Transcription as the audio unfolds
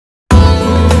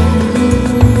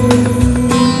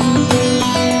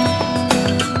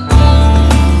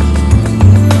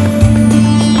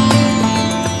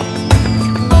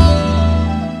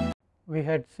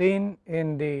had seen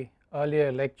in the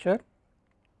earlier lecture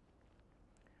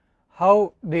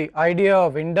how the idea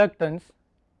of inductance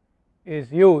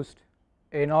is used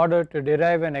in order to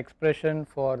derive an expression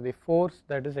for the force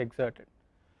that is exerted.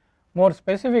 More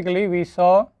specifically, we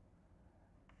saw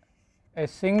a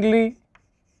singly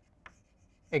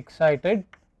excited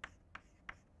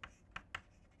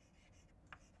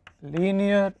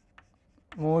linear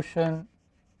motion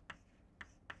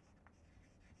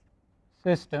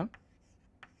system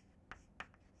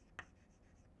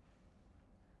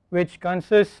which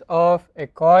consists of a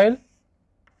coil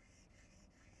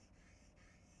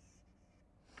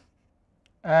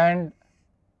and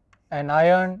an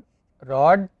iron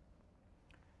rod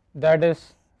that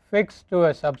is fixed to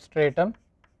a substratum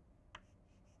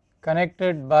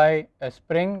connected by a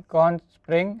spring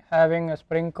having a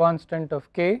spring constant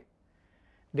of K.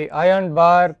 The iron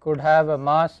bar could have a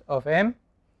mass of m,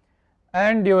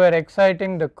 and you are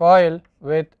exciting the coil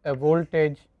with a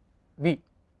voltage V.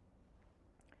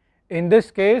 In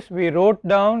this case, we wrote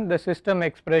down the system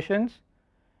expressions.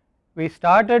 We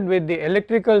started with the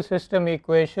electrical system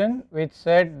equation, which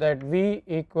said that V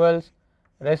equals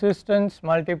resistance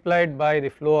multiplied by the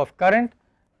flow of current.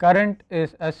 Current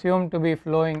is assumed to be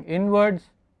flowing inwards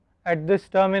at this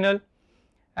terminal,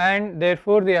 and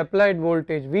therefore the applied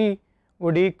voltage V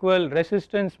would equal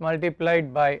resistance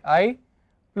multiplied by I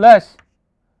plus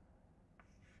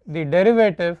the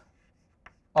derivative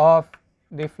of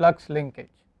the flux linkage.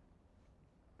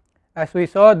 As we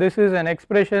saw, this is an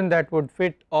expression that would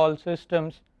fit all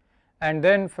systems, and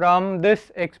then from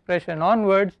this expression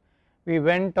onwards we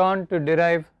went on to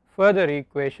derive further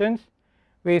equations.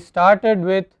 We started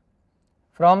with,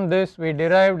 from this we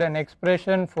derived an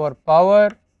expression for power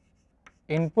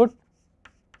input,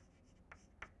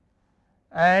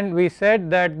 and we said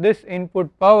that this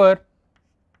input power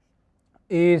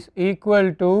is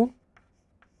equal to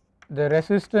the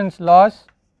resistance loss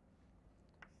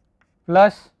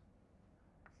plus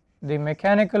the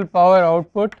mechanical power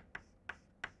output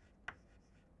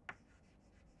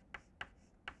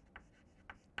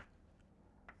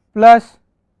plus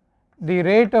the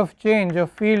rate of change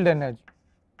of field energy,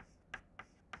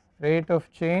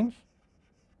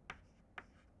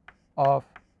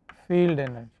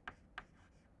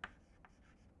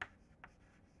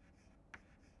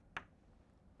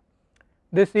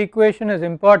 This equation is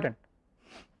important,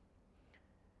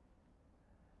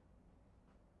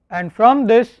 and from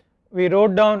this we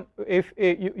wrote down, if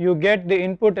you get the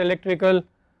input electrical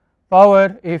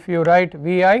power if you write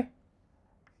Vi,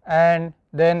 and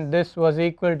then this was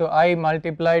equal to I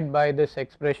multiplied by this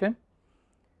expression,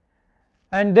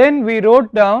 and then we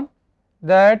wrote down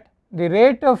that the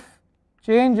rate of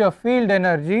change of field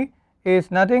energy is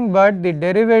nothing but the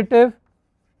derivative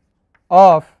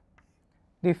of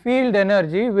the field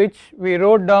energy, which we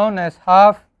wrote down as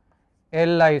half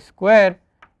Li square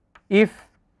if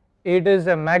it is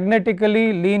a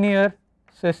magnetically linear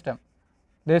system.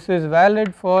 This is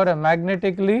valid for a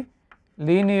magnetically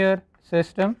linear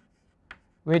system,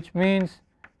 which means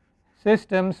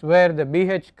systems where the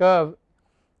BH curve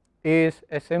is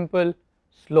a simple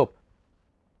slope.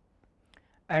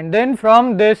 And then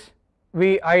from this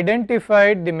we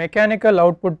identified the mechanical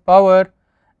output power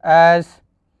as,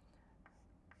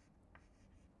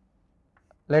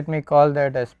 let me call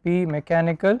that as P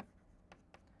mechanical,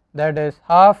 that is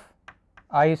half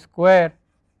I square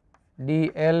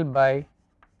dl by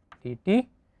dt,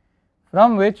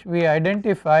 from which we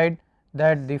identified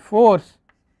that the force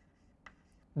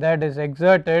that is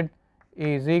exerted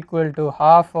is equal to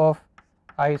half of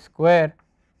I square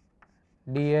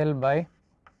dl by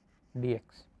dx.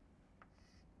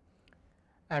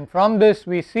 And from this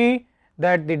we see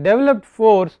that the developed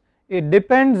force, it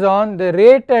depends on the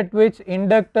rate at which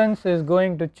inductance is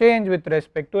going to change with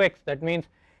respect to x. That means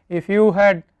if you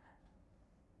had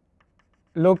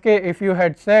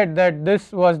said that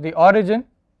this was the origin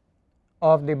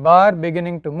of the bar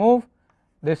beginning to move,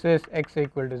 this is x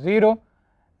equal to 0,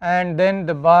 and then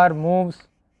the bar moves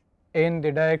in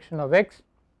the direction of x,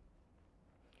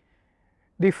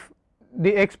 the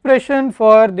expression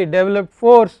for the developed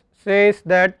force says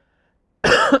that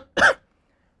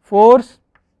force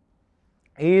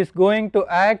is going to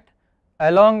act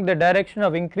along the direction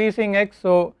of increasing x.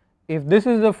 So, if this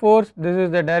is the force, this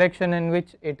is the direction in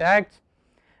which it acts,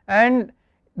 and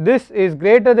this is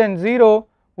greater than 0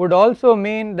 would also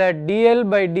mean that dl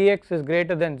by dx is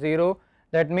greater than 0.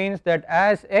 That means that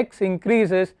as x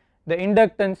increases, the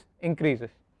inductance increases,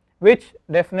 which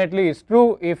definitely is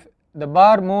true. If the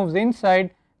bar moves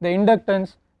inside, the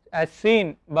inductance as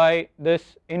seen by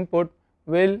this input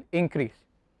will increase.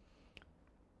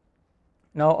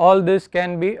 Now all this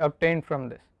can be obtained from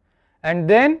this, and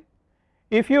then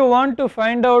if you want to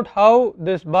find out how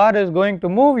this bar is going to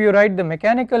move, you write the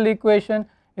mechanical equation.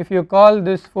 If you call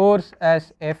this force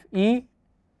as Fe,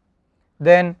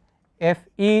 then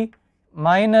Fe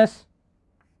minus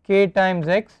k times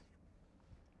x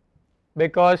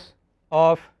because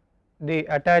of the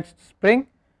attached spring,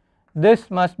 this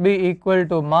must be equal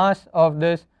to mass of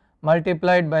this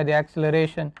multiplied by the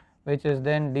acceleration, which is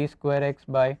then d square x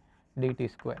by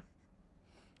dt square.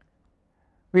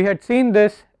 We had seen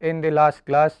this in the last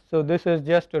class, so this is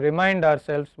just to remind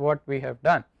ourselves what we have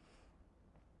done.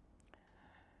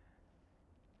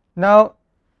 Now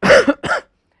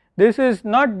this is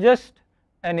not just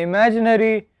an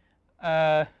imaginary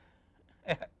a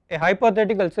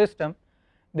hypothetical system,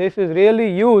 this is really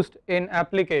used in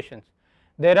applications.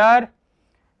 There are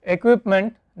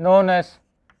equipment known as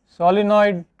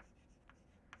solenoid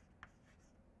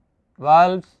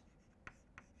valves,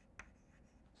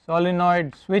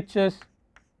 solenoid switches,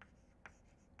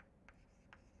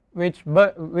 which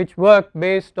work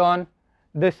based on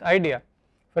this idea.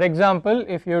 For example,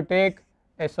 if you take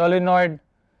a solenoid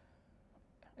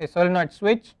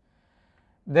switch,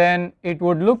 then it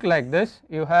would look like this.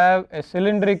 You have a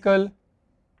cylindrical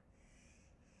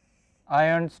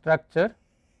iron structure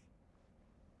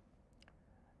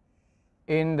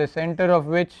in the center of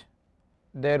which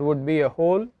there would be a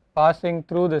hole passing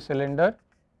through the cylinder,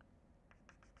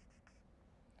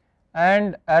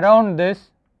 and around this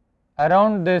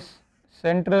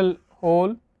central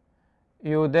hole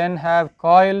you then have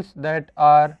coils that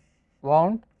are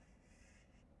wound,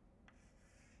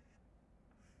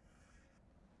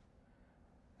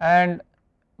 and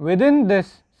within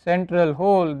this central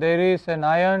hole there is an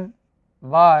iron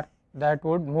bar that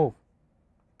would move.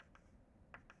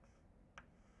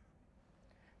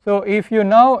 So if you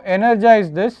now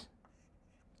energize this,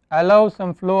 allow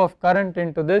some flow of current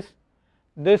into this,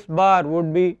 this bar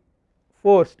would be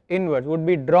forced inwards, would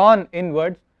be drawn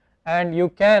inwards, and you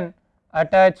can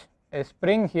attach a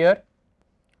spring here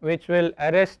which will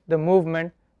arrest the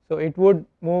movement, so it would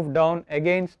move down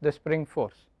against the spring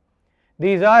force.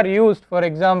 These are used, for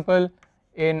example,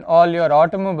 in all your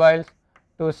automobiles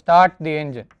to start the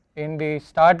engine. In the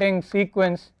starting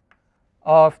sequence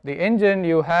of the engine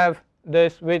you have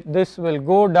this, which this will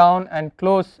go down and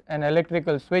close an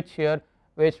electrical switch here,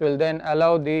 which will then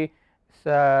allow the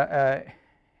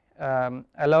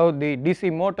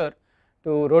DC motor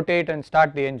to rotate and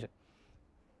start the engine,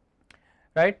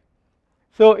 right.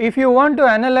 So if you want to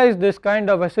analyze this kind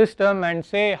of a system and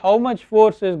say how much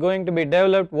force is going to be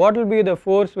developed, what will be the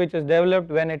force which is developed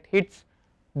when it hits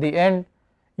the end,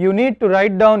 you need to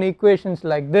write down equations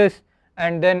like this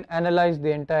and then analyze the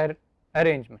entire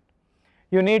arrangement.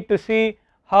 You need to see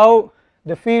how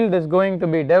the field is going to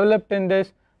be developed in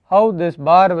this, how this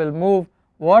bar will move,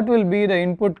 what will be the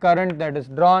input current that is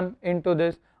drawn into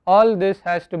this, all this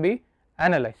has to be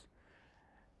analyzed.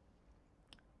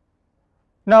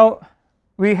 Now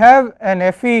we have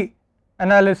an FE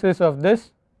analysis of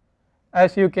this.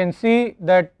 As you can see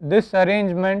that this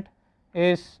arrangement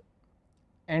is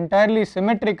entirely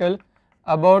symmetrical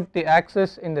about the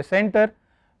axis in the center.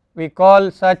 We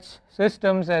call such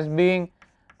systems as being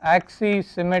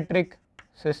axisymmetric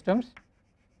systems.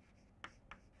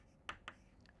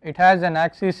 It has an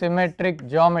axisymmetric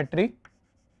geometry,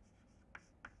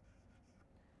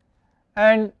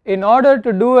 and in order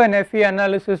to do an FE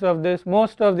analysis of this,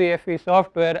 most of the FE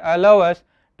software allow us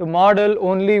to model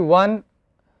only one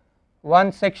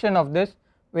section of this,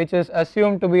 which is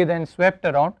assumed to be then swept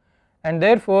around, and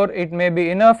therefore it may be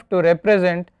enough to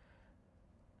represent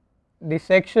the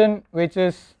section which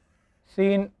is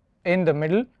seen in the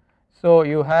middle. So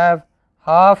you have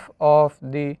half of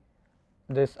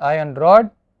this iron rod,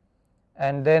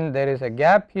 and then there is a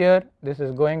gap here, this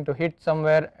is going to hit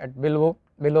somewhere at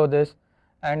below this,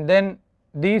 and then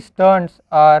these turns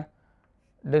are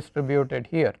distributed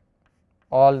here.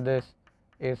 All this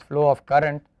is flow of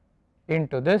current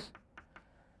into this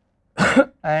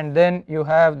and then you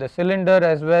have the cylinder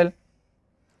as well.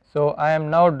 So I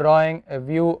am now drawing a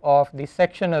view of the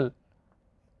sectional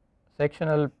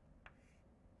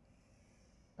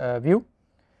view.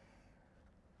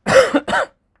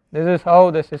 This is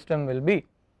how the system will be.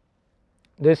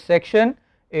 This section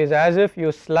is as if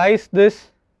you slice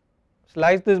this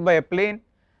by a plane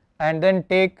and then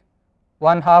take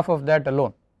one half of that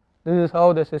alone. This is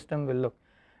how the system will look.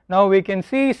 Now we can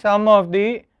see some of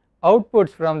the outputs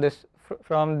from this,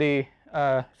 from the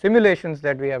simulations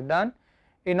that we have done,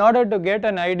 in order to get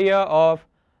an idea of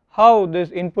how this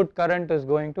input current is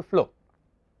going to flow.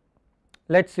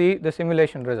 Let us see the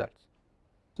simulation results.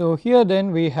 So here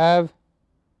then we have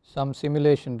some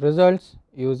simulation results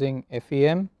using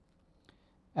FEM,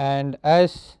 and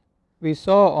as we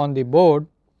saw on the board,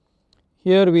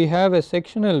 here we have a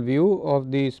sectional view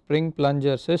of the spring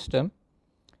plunger system.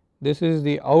 This is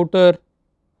the outer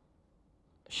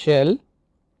shell,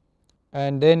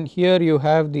 and then here you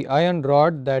have the iron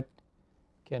rod that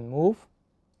can move,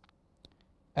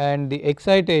 and the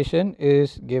excitation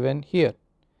is given here,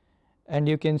 and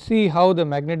you can see how the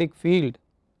magnetic field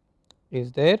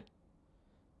is there.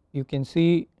 You can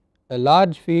see a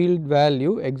large field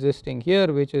value existing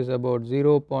here, which is about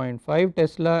 0.5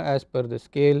 Tesla as per the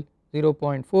scale,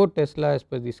 0.4 Tesla as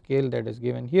per the scale that is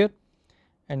given here,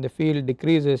 and the field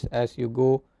decreases as you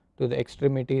go to the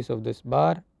extremities of this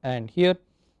bar and here.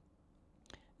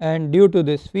 And due to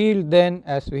this field, then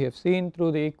as we have seen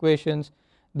through the equations,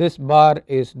 this bar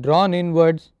is drawn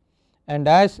inwards, and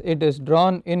as it is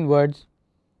drawn inwards,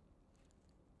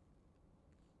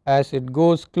 as it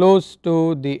goes close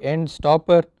to the end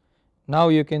stopper, now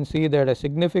you can see that a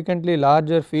significantly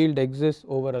larger field exists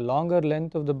over a longer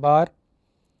length of the bar,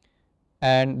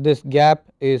 and this gap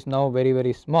is now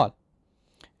very small,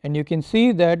 and you can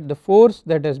see that the force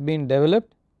that has been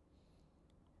developed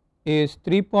is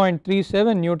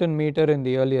 3.37 Newton meter in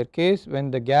the earlier case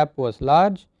when the gap was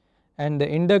large, and the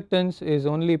inductance is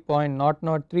only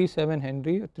 0.0037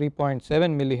 Henry, 3.7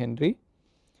 millihenry,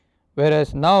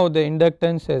 whereas now the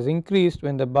inductance has increased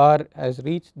when the bar has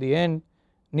reached the end,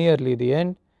 nearly the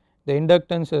end. The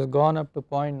inductance has gone up to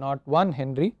 0.01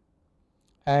 Henry,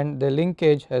 and the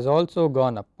linkage has also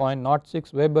gone up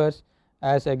 0.06 Webers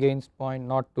as against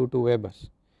 0.022 Webers.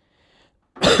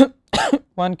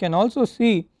 One can also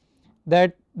see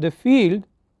that the field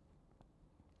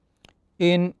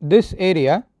in this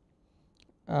area,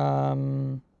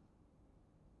 the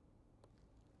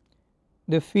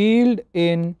field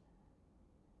in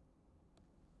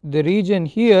the region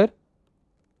here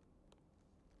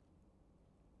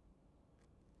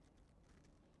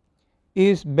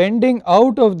is bending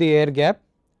out of the air gap.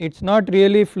 It is not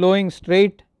really flowing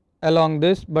straight along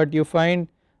this, but you find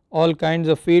all kinds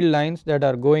of field lines that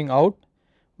are going out,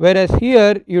 whereas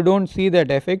here you do not see that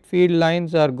effect. Field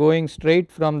lines are going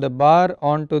straight from the bar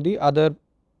onto the other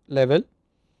level,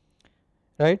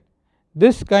 right.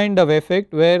 This kind of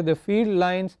effect where the field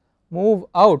lines move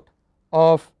out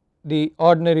of the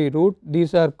ordinary route,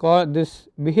 these are called, this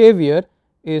behavior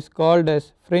is called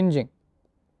as fringing.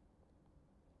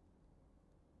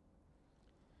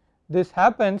 This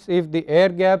happens if the air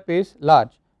gap is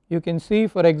large. You can see,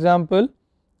 for example,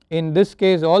 in this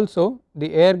case also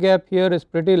the air gap here is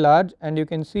pretty large, and you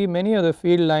can see many of the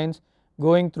field lines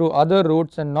going through other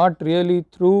routes and not really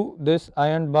through this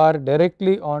iron bar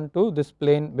directly onto this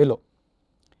plane below.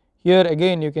 Here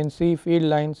again you can see field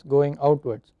lines going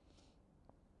outwards.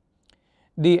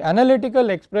 The analytical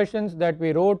expressions that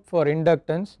we wrote for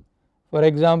inductance, for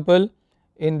example,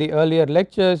 in the earlier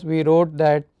lectures we wrote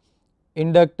that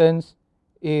inductance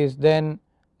is then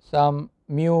some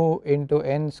mu into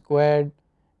n squared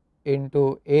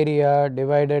into area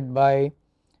divided by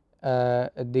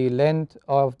the length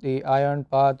of the ion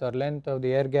path or length of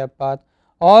the air gap path.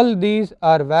 All these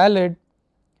are valid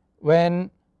when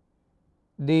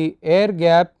the air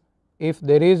gap, if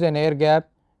there is an air gap,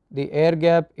 the air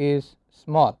gap is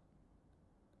small.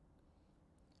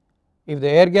 If the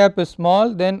air gap is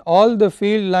small, then all the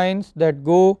field lines that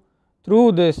go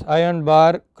through this iron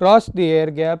bar cross the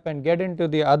air gap and get into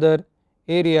the other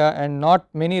area, and not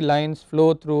many lines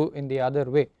flow through in the other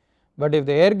way. But if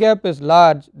the air gap is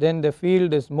large, then the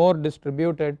field is more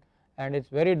distributed, and it is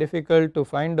very difficult to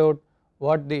find out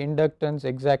what the inductance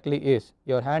exactly is.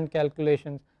 Your hand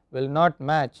calculations will not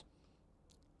match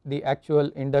the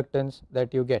actual inductance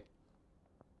that you get.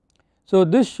 So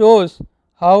this shows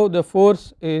how the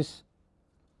force is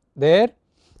there,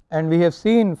 and we have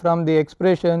seen from the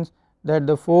expressions that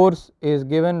the force is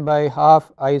given by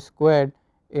half I squared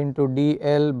into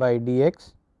dl by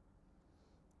dx,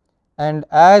 and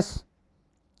as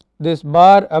this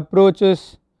bar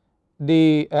approaches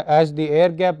the as the air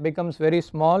gap becomes very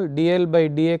small, dl by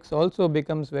dx also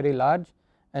becomes very large,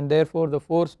 and therefore the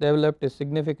force developed is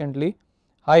significantly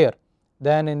higher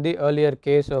than in the earlier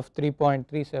case of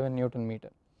 3.37 Newton meter.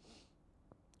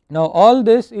 Now all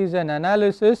this is an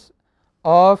analysis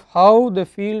of how the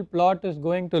field plot is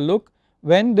going to look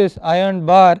when this iron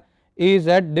bar is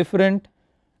at different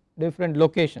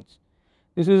locations.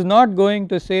 This is not going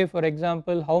to say, for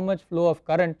example, how much flow of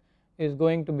current is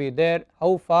going to be there,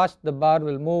 how fast the bar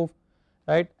will move,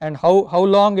 right, and how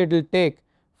long it will take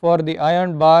for the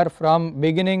iron bar from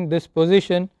beginning this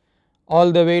position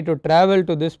all the way to travel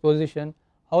to this position,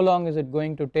 how long is it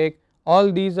going to take.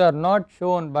 All these are not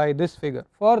shown by this figure.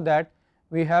 For that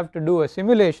we have to do a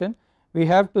simulation. We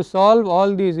have to solve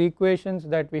all these equations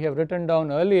that we have written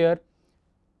down earlier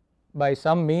by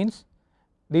some means.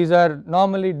 These are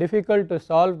normally difficult to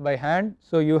solve by hand,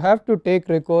 so you have to take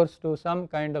recourse to some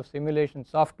kind of simulation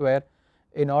software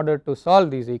in order to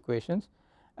solve these equations.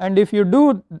 And if you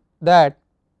do that,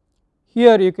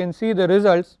 here you can see the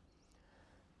results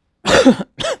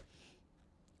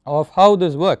of how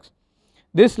this works.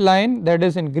 This line that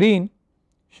is in green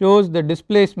shows the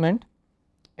displacement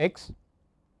x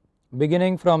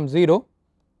beginning from 0.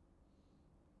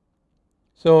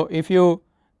 So, if you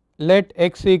let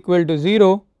x equal to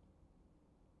 0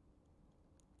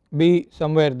 be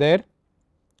somewhere there,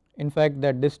 in fact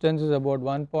that distance is about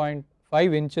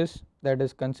 1.5 inches that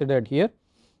is considered here,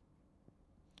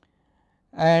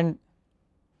 and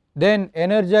then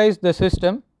energize the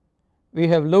system. We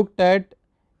have looked at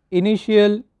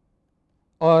initial,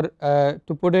 or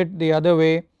to put it the other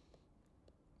way,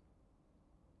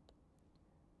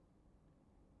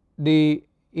 the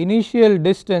initial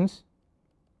distance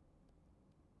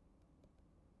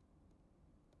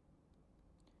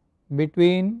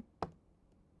between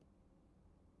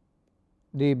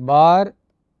the bar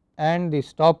and the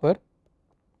stopper.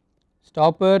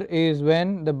 Stopper is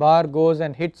when the bar goes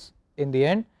and hits in the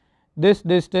end. This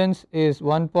distance is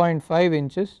 1.5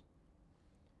 inches,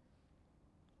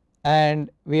 and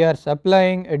we are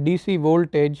supplying a DC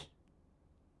voltage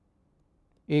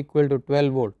equal to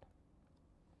 12 volt,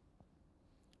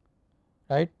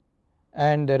 right,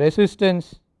 and the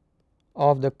resistance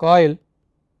of the coil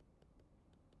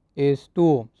is 2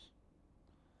 ohms.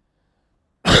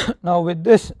 Now with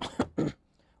this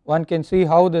one can see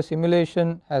how the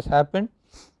simulation has happened.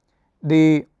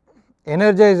 The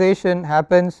energization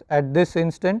happens at this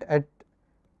instant at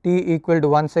t equal to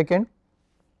 1 second.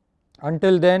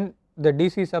 Until then the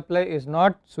DC supply is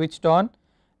not switched on,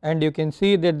 and you can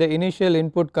see that the initial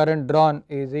input current drawn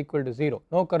is equal to 0.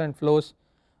 No current flows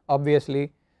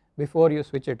obviously before you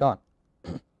switch it on.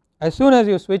 As soon as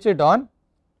you switch it on,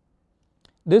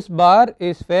 this bar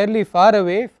is fairly far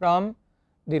away from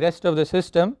the rest of the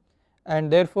system,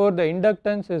 and therefore the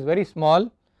inductance is very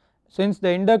small. Since the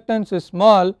inductance is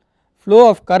small, flow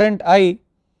of current I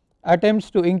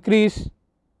attempts to increase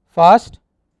fast,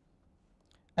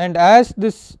 and as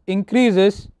this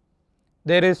increases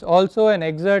there is also an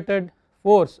exerted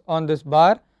force on this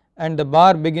bar, and the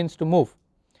bar begins to move.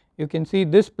 You can see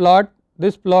this plot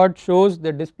shows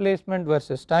the displacement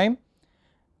versus time.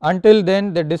 Until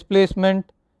then the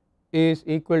displacement is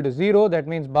equal to 0, that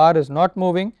means bar is not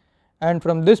moving, and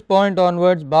from this point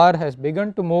onwards bar has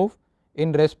begun to move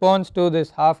in response to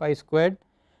this half I squared,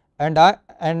 and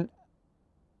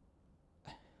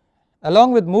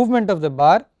along with movement of the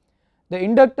bar the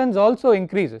inductance also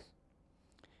increases.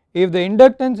 If the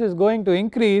inductance is going to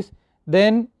increase,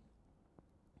 then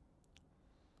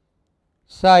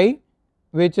psi,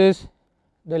 which is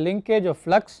the linkage of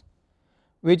flux,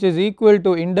 which is equal to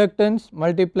inductance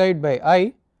multiplied by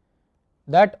I,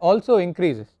 that also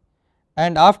increases,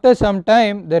 and after some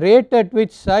time the rate at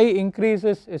which psi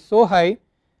increases is so high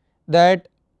that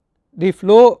the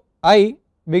flow I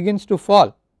begins to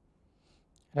fall,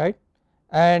 right,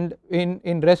 and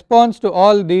in response to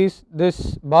all these,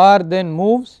 this bar then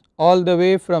moves all the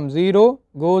way from 0,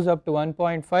 goes up to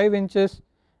 1.5 inches,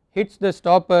 hits the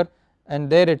stopper, and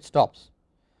there it stops.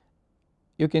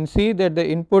 You can see that the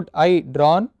input I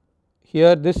drawn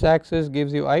here, this axis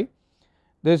gives you I,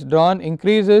 this drawn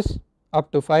increases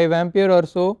up to 5 ampere or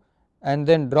so and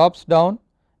then drops down.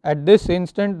 At this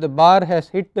instant the bar has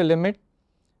hit the limit,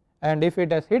 and if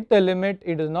it has hit the limit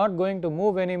it is not going to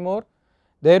move anymore,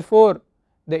 therefore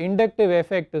the inductive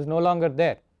effect is no longer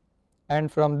there,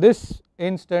 and from this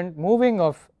instant moving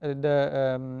of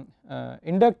the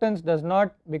inductance does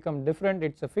not become different,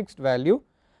 it is a fixed value,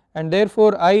 and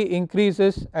therefore I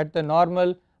increases at the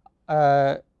normal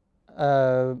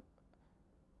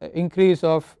increase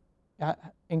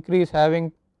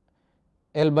having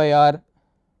L by R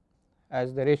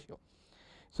as the ratio.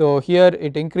 So here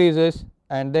it increases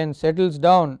and then settles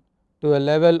down to a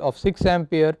level of 6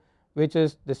 ampere, which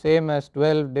is the same as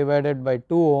 12 divided by 2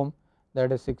 ohm,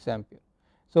 that is 6 ampere.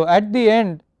 So at the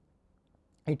end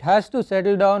it has to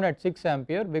settle down at 6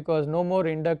 ampere because no more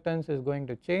inductance is going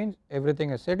to change, everything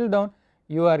has settled down,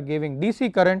 you are giving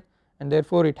DC current, and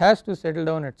therefore it has to settle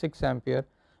down at 6 ampere.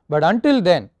 But until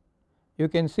then you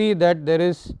can see that there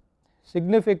is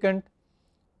significant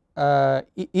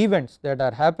events that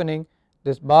are happening.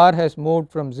 This bar has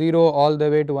moved from 0 all the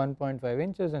way to 1.5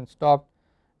 inches and stopped,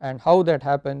 and how that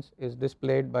happens is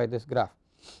displayed by this graph.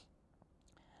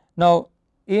 Now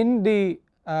in the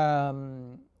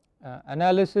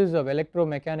analysis of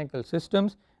electromechanical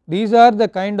systems These are the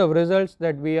kind of results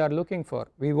that we are looking for.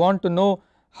 We want to know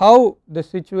how the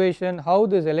situation, how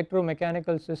this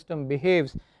electromechanical system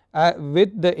behaves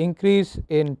with the increase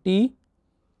in T.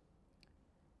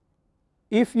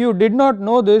 If you did not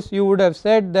know this, you would have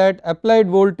said that applied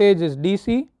voltage is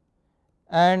DC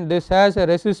and this has a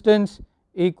resistance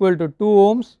equal to 2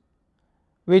 ohms,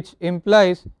 which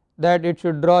implies that it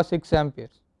should draw 6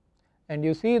 amperes, and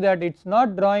you see that it is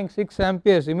not drawing 6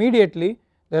 amperes immediately.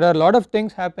 There are a lot of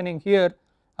things happening here.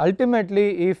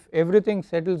 Ultimately, if everything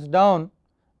settles down,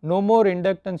 no more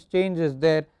inductance change is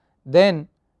there, then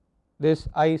this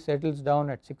I settles down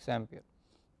at 6 ampere.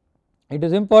 It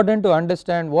is important to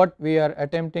understand what we are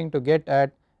attempting to get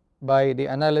at by the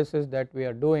analysis that we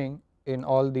are doing in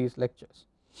all these lectures.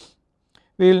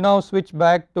 We will now switch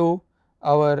back to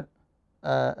our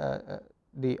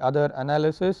the other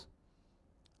analysis.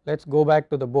 Let us go back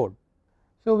to the board.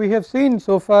 So, we have seen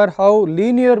so far how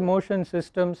linear motion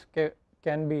systems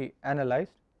can be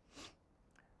analyzed.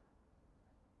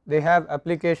 They have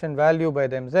application value by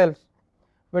themselves,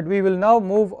 but we will now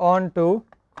move on to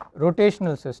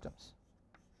rotational systems.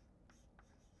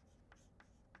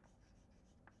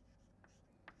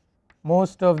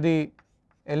 Most of the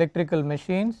electrical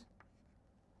machines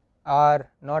are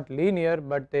not linear,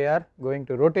 but they are going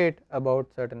to rotate about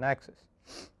certain axis.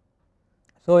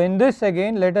 So, in this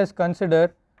again let us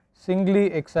consider singly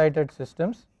excited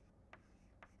systems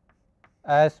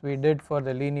as we did for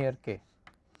the linear case.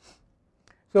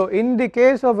 So, in the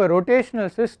case of a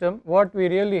rotational system, what we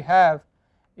really have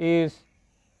is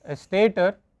a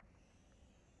stator,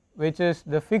 which is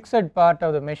the fixed part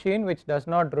of the machine which does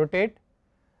not rotate,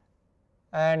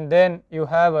 and then you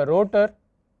have a rotor.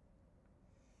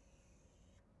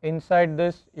 Inside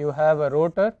this you have a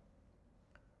rotor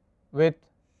with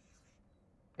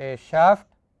a shaft.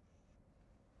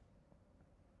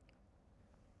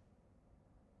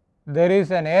 There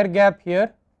is an air gap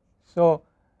here. So,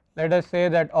 let us say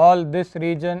that all this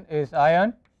region is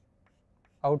iron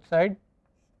outside,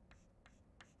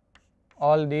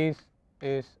 all these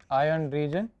is iron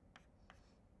region.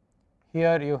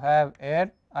 Here you have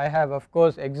air. I have of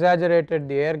course exaggerated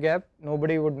the air gap,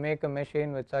 nobody would make a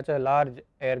machine with such a large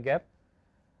air gap.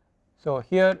 So,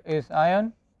 here is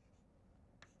iron,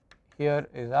 here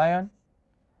is iron,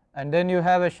 and then you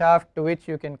have a shaft to which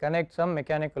you can connect some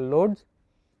mechanical loads.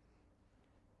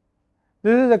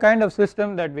 This is the kind of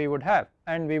system that we would have,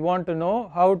 and we want to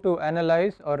know how to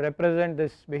analyze or represent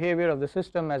this behavior of the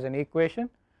system as an equation.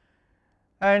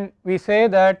 And we say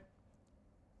that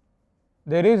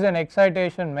there is an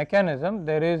excitation mechanism,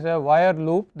 there is a wire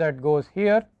loop that goes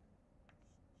here.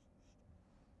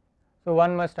 So,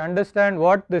 one must understand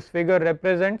what this figure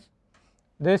represents.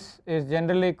 This is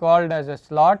generally called as a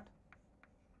slot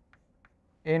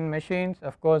in machines.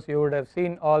 Of course, you would have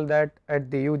seen all that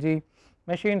at the UG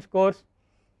machines course,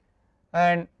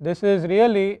 and this is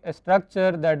really a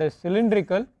structure that is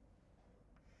cylindrical,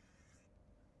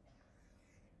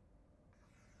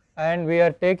 and we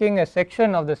are taking a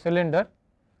section of the cylinder,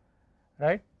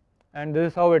 right, and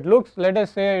this is how it looks. Let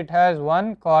us say it has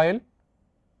one coil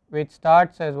which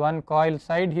starts as one coil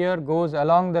side here, goes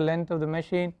along the length of the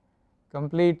machine,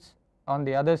 completes on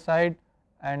the other side,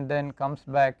 and then comes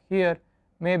back here.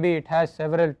 Maybe it has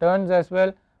several turns as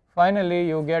well. Finally,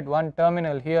 you get one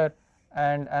terminal here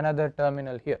and another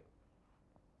terminal here.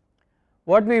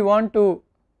 What we want to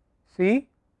see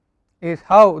is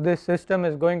how this system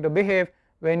is going to behave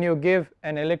when you give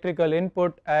an electrical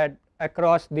input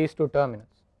across these two terminals.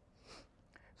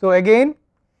 So, again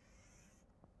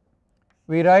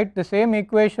we write the same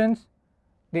equations.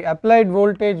 The applied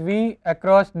voltage V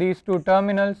across these two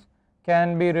terminals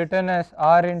can be written as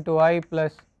R into I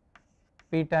plus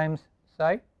P times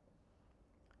psi,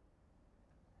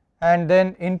 and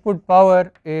then input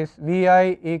power is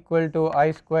Vi equal to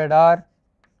I squared R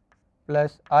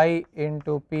plus I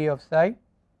into P of psi,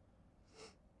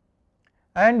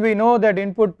 and we know that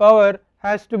input power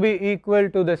has to be equal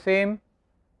to the same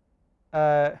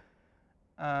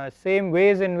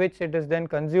ways in which it is then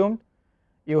consumed.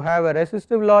 You have a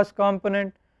resistive loss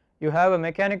component, you have a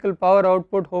mechanical power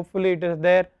output, hopefully it is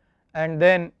there, and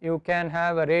then you can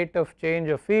have a rate of change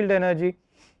of field energy.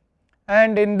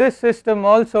 And in this system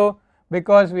also,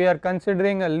 because we are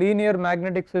considering a linear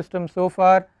magnetic system so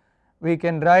far, we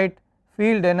can write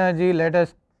field energy, let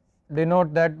us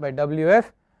denote that by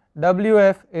Wf.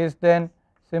 Wf is then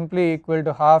simply equal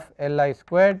to half Li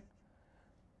squared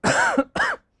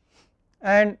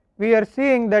and we are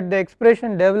seeing that the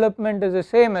expression development is the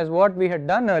same as what we had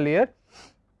done earlier,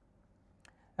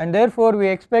 and therefore we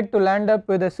expect to land up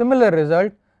with a similar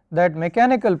result, that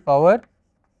mechanical power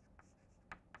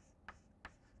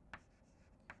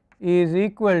is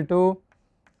equal to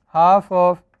half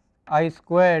of I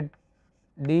squared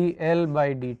dl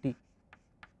by dt,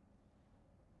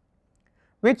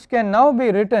 which can now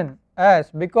be written as,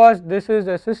 because this is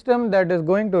a system that is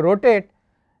going to rotate,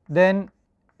 then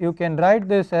you can write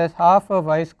this as half of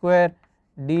I square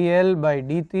dl by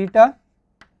d theta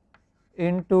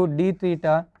into d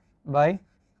theta by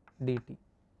dt.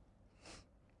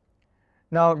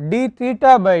 Now d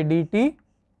theta by dt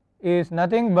is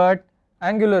nothing but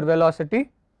angular velocity.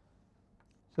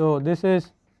 So this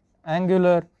is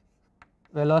angular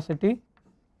velocity,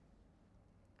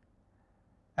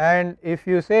 and if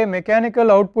you say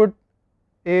mechanical output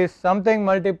is something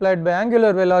multiplied by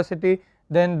angular velocity,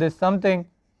 then this something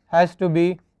has to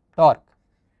be torque.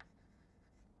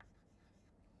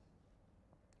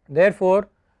 Therefore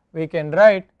we can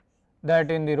write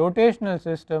that in the rotational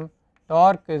system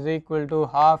torque is equal to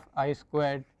half I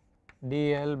squared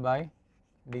dl by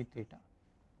d theta.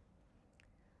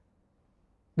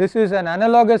 This is an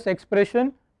analogous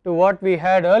expression to what we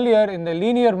had earlier in the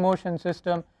linear motion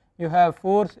system. You have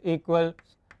force equals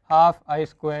half I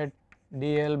squared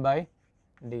dl by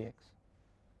dx.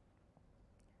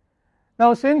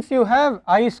 Now since you have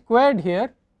I squared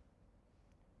here,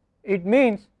 it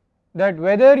means that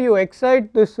whether you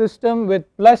excite the system with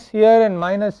plus here and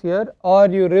minus here, or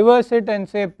you reverse it and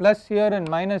say plus here and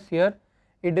minus here,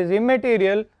 it is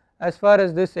immaterial as far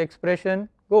as this expression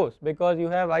goes, because you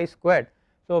have I squared.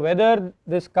 So whether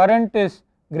this current is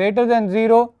greater than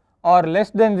 0 or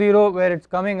less than 0 where it is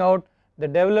coming out, the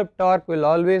developed torque will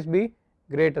always be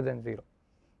greater than 0.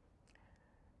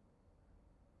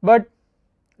 But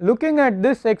looking at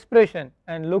this expression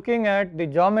and looking at the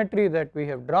geometry that we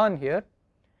have drawn here,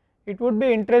 it would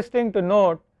be interesting to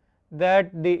note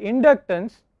that the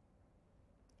inductance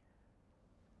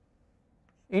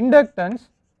in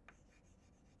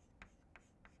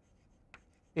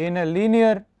a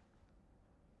linear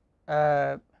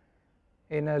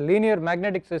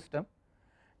magnetic system,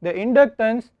 the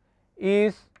inductance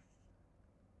is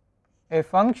a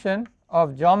function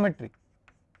of geometry.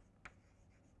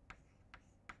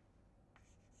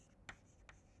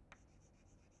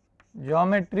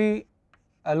 Geometry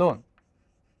alone.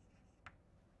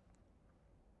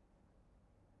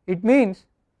 It means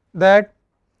that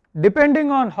depending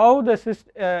on how the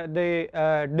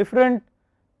different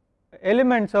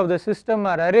elements of the system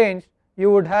are arranged, you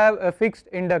would have a fixed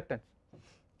inductance.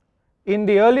 In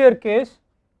the earlier case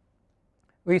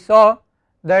we saw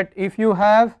that if you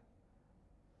have,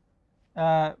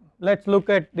 let us look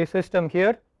at the system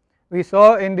here, we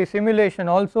saw in the simulation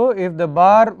also, if the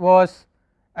bar was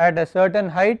at a certain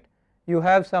height you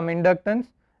have some inductance,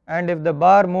 and if the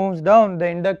bar moves down the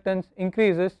inductance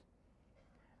increases,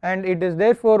 and it is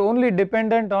therefore only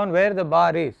dependent on where the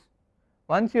bar is.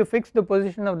 Once you fix the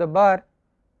position of the bar,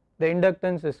 the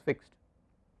inductance is fixed.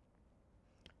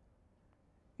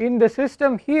 In the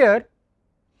system here,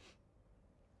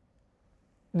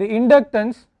 the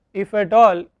inductance, if at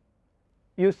all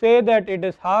you say that it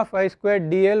is half I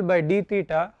squared dl by d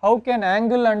theta, how can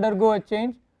angle undergo a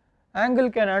change?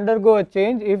 Angle can undergo a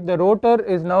change if the rotor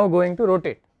is now going to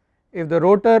rotate. If the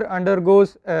rotor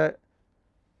undergoes a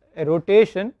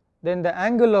rotation, then the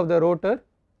angle of the rotor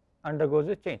undergoes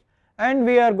a change, and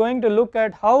we are going to look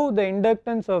at how the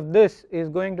inductance of this is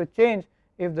going to change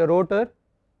if the rotor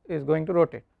is going to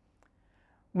rotate.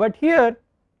 But here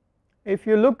if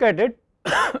you look at it,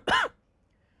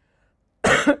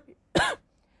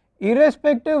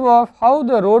 irrespective of how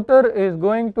the rotor is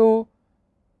going to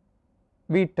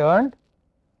be turned,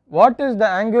 what is the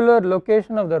angular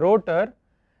location of the rotor,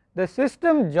 the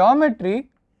system geometry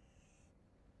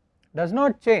does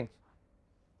not change.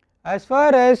 As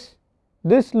far as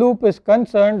this loop is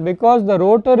concerned, because the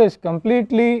rotor is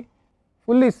completely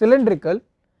fully cylindrical,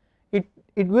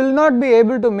 it will not be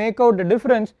able to make out the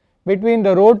difference between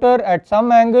the rotor at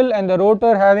some angle and the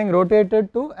rotor having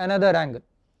rotated to another angle,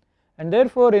 and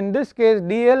therefore in this case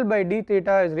dl by d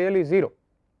theta is really 0,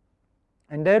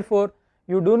 and therefore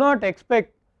you do not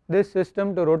expect this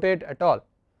system to rotate at all.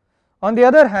 On the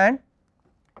other hand,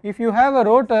 if you have a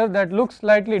rotor that looks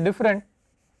slightly different,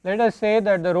 let us say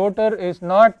that the rotor is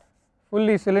not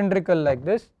fully cylindrical like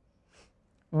this,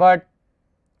 but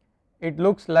it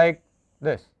looks like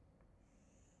this.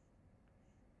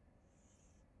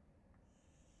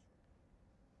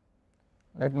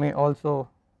 Let me also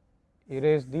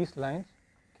erase these lines,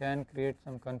 can create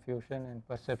some confusion and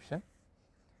perception.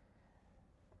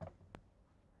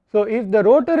 So if the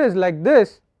rotor is like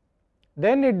this,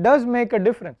 then it does make a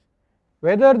difference.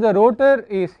 Whether the rotor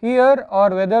is here or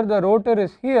whether the rotor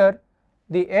is here,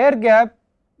 the air gap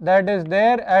that is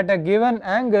there at a given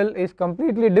angle is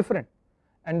completely different,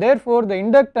 and therefore the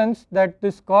inductance that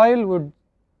this coil would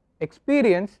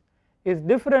experience is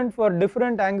different for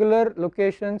different angular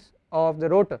locations of the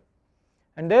rotor,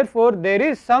 and therefore there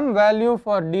is some value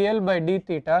for dl by d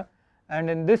theta, and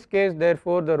in this case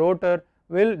therefore the rotor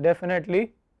will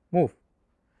definitely move.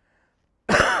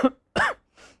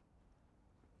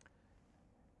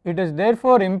 It is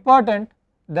therefore important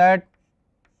that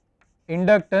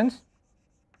inductance,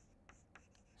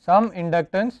 some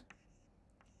inductance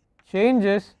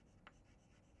changes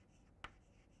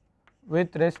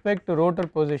with respect to rotor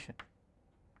position.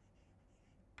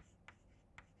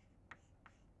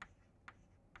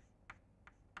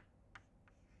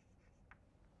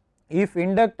 If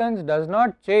inductance does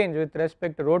not change with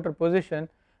respect to rotor position,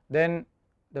 then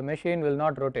the machine will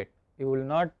not rotate, you will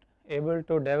not able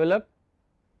to develop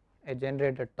a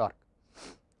generated torque.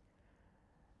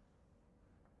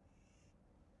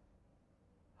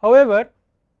 However,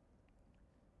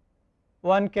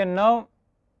 one can now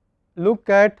look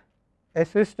at a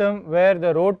system where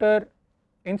the rotor,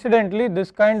 incidentally this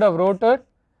kind of rotor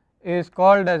is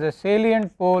called as a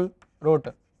salient pole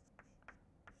rotor,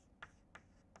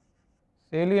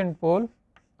 salient pole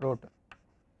rotor.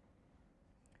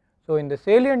 So, in the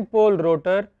salient pole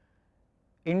rotor,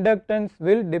 inductance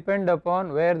will depend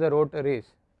upon where the rotor is,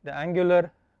 the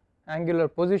angular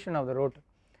position of the rotor,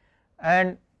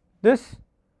 and this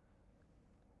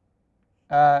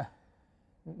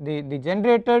the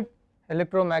generated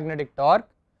electromagnetic torque,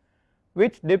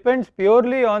 which depends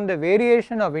purely on the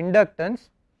variation of inductance,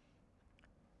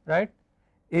 right,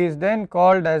 is then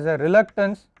called as a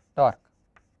reluctance torque.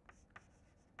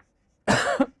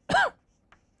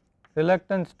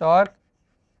 Reluctance torque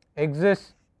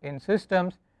exists in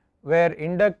systems where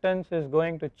inductance is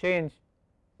going to change,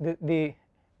 the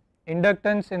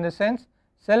inductance in the sense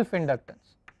self inductance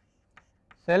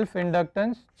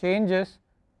changes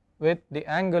with the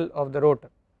angle of the rotor.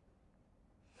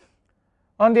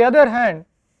 On the other hand,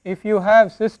 if you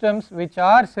have systems which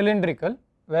are cylindrical,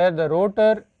 where the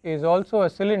rotor is also a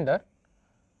cylinder,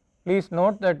 please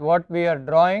note that what we are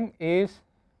drawing is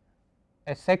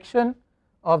a section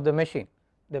of the machine.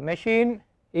 The machine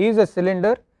is a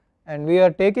cylinder and we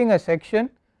are taking a section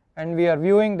and we are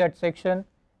viewing that section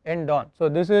end on. So,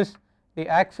 this is the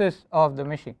axis of the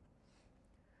machine.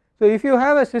 So, if you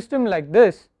have a system like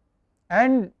this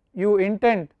and you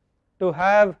intend to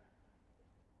have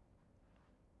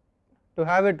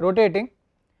it rotating,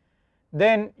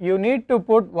 then you need to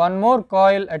put one more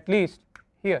coil at least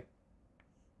here.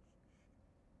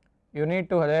 You need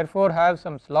to therefore have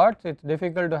some slots. It is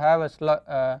difficult to have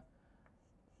a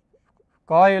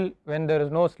coil when there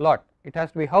is no slot, it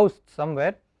has to be housed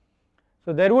somewhere.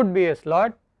 So, there would be a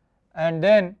slot and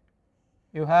then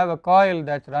you have a coil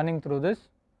that is running through this.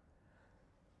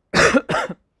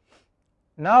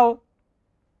 Now,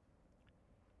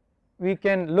 we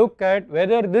can look at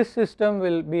whether this system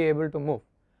will be able to move.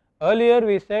 Earlier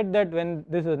we said that when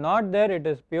this is not there, it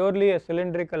is purely a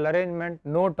cylindrical arrangement,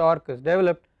 no torque is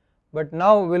developed, but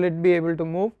now will it be able to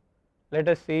move? Let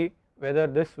us see whether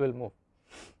this will move.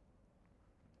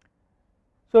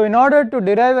 So, in order to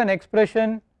derive an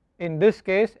expression in this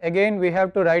case, again we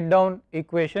have to write down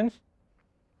equations,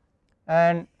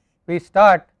 and we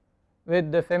start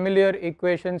with the familiar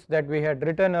equations that we had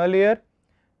written earlier.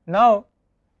 Now,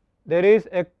 there is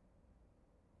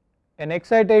an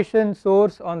excitation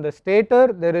source on the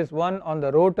stator, there is one on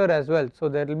the rotor as well. So,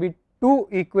 there will be two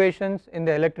equations in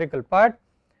the electrical part.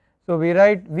 So, we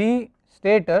write V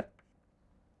stator,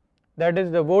 that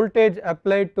is the voltage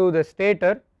applied to the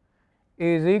stator,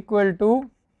 is equal to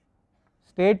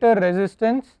stator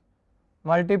resistance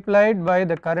multiplied by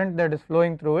the current that is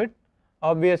flowing through it.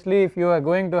 Obviously, if you are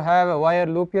going to have a wire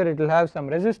loop here, it will have some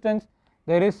resistance,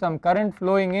 there is some current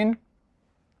flowing in,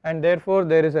 and therefore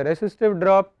there is a resistive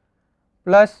drop,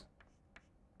 plus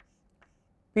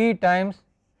P times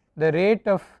the rate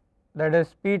of, that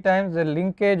is P times the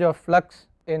linkage of flux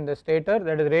in the stator,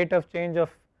 that is rate of change of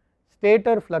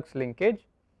stator flux linkage.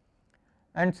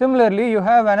 And similarly, you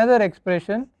have another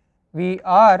expression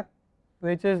VR,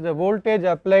 which is the voltage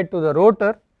applied to the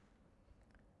rotor,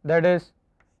 that is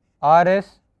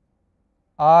RS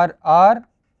RR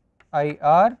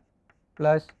IR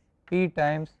plus P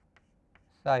times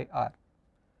psi R.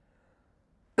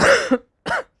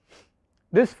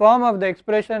 This form of the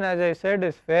expression, as I said,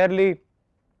 is fairly,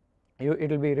 it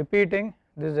will be repeating.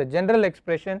 This is a general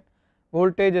expression.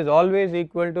 Voltage is always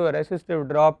equal to a resistive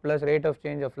drop plus rate of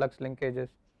change of flux linkages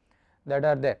that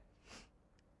are there.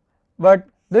 But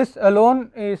this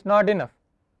alone is not enough.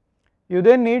 You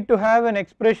then need to have an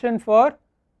expression for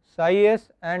psi S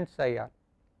and psi R.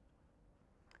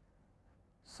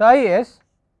 Psi S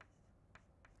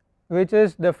which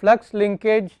is the flux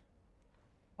linkage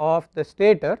of the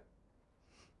stator,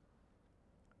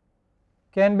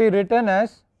 can be written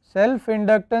as self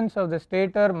inductance of the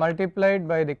stator multiplied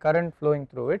by the current flowing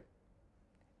through it.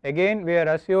 Again we are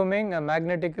assuming a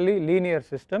magnetically linear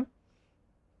system,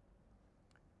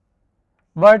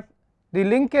 but the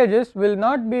linkages will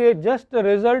not be just the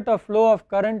result of flow of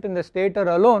current in the stator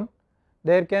alone.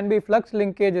 There can be flux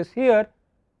linkages here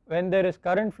when there is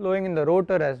current flowing in the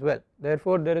rotor as well.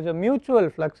 Therefore, there is a mutual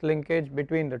flux linkage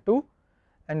between the two,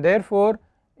 and therefore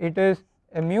it is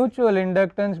a mutual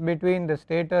inductance between the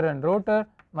stator and rotor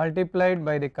multiplied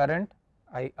by the current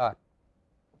IR.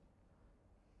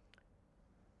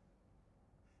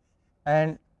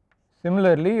 And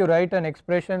similarly you write an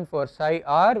expression for psi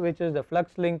r, which is the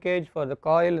flux linkage for the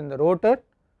coil in the rotor,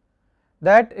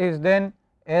 that is then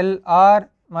LR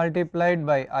multiplied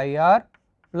by IR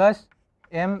plus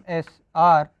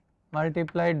MSR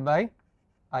multiplied by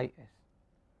IS.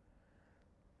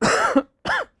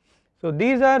 So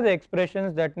these are the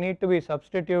expressions that need to be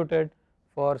substituted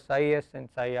for psi s and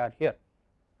psi r here.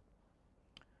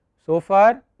 So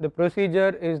far the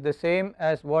procedure is the same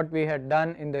as what we had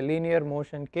done in the linear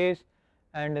motion case,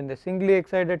 and in the singly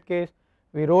excited case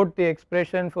we wrote the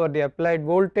expression for the applied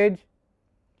voltage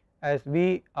as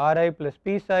V Ri plus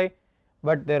P psi,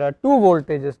 but there are two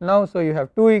voltages now, so you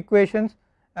have two equations,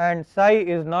 and psi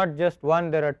is not just one,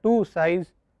 there are two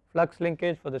psi's, flux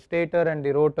linkage for the stator and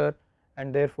the rotor,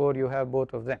 and therefore you have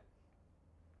both of them.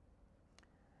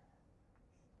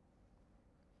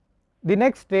 The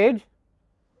next stage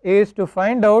is to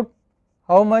find out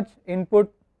how much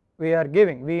input we are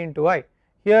giving, V into I.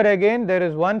 Here again there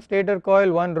is one stator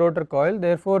coil, one rotor coil,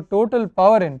 therefore total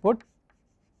power input,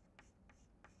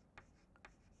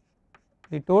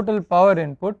 the total power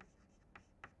input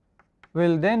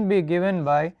will then be given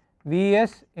by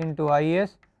Vs into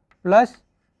Is plus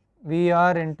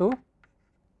Vr into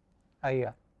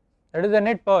IR. That is the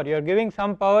net power. You are giving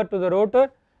some power to the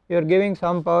rotor, you are giving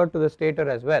some power to the stator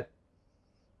as well,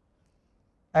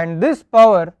 and this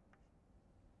power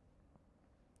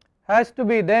has to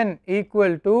be then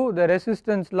equal to the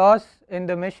resistance loss in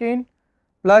the machine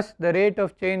plus the rate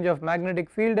of change of magnetic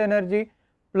field energy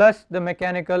plus the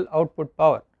mechanical output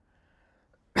power.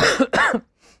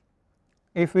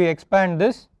 If we expand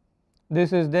this,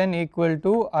 this is then equal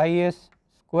to Is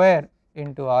square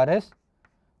into Rs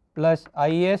plus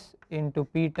Is into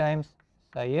P times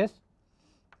psi s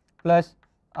plus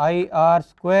IR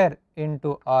square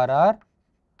into Rr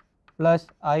plus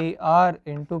IR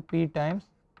into P times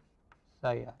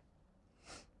psi r.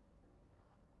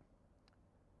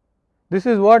 This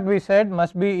is what we said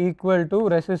must be equal to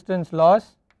resistance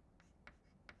loss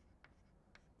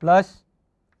plus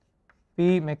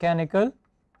P mechanical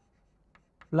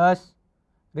plus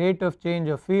rate of change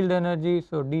of field energy,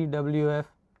 so dWf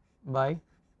by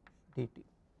dt.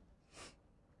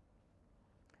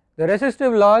 The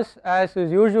resistive loss, as is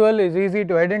usual, is easy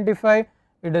to identify.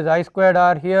 It is I squared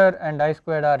R here and I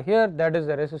squared R here, that is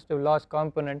the resistive loss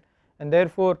component, and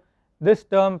therefore this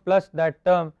term plus that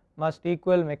term must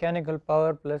equal mechanical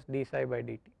power plus d psi by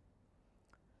dt.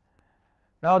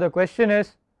 Now the question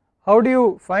is, how do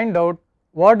you find out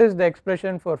what is the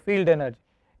expression for field energy?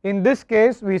 In this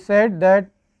case we said that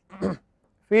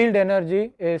field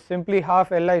energy is simply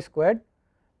half Li squared,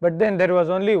 but then there was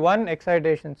only one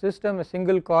excitation system, a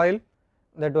single coil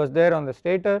that was there on the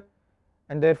stator,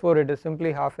 and therefore it is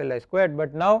simply half Li squared.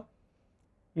 But now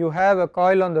you have a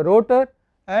coil on the rotor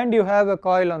and you have a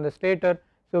coil on the stator,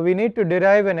 so we need to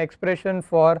derive an expression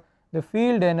for the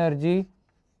field energy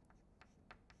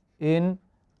in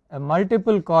a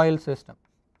multiple coil system.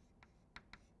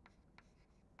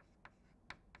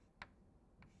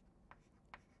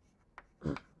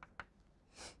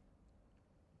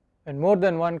 And more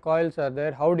than one coils are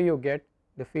there, how do you get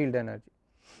the field energy?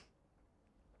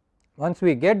 Once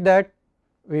we get that,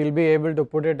 we will be able to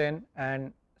put it in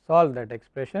and solve that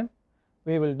expression.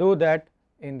 We will do that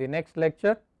in the next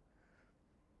lecture.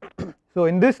 So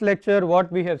in this lecture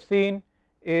what we have seen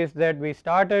is that we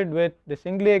started with the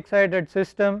singly excited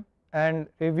system and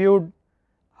reviewed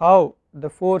how the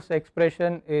force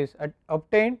expression is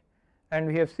obtained, and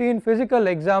we have seen physical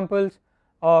examples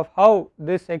of how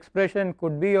this expression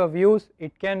could be of use.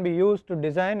 It can be used to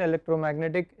design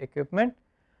electromagnetic equipment,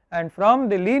 and from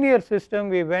the linear system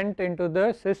we went into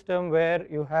the system where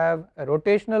you have a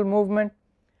rotational movement.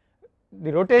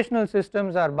 The rotational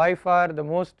systems are by far the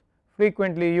most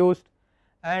frequently used,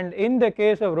 and in the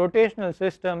case of rotational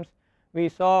systems we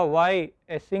saw why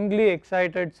a singly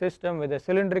excited system with a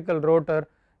cylindrical rotor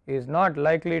is not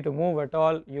likely to move at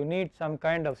all. You need some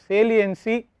kind of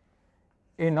saliency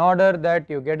in order that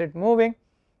you get it moving,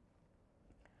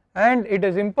 and it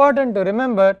is important to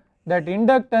remember that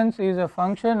inductance is a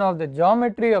function of the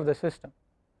geometry of the system.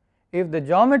 If the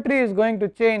geometry is going to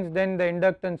change, then the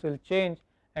inductance will change,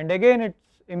 and again it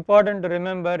is important to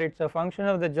remember it is a function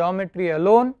of the geometry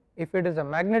alone if it is a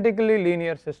magnetically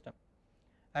linear system,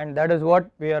 and that is what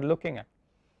we are looking at.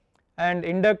 And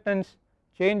inductance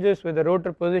changes with the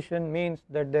rotor position means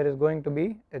that there is going to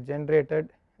be a generated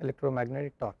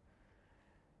electromagnetic torque.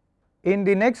 In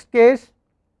the next case,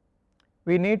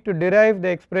 we need to derive the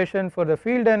expression for the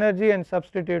field energy and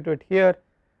substitute it here.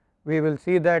 We will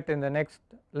see that in the next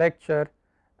lecture,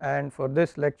 and for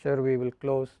this lecture we will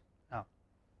close.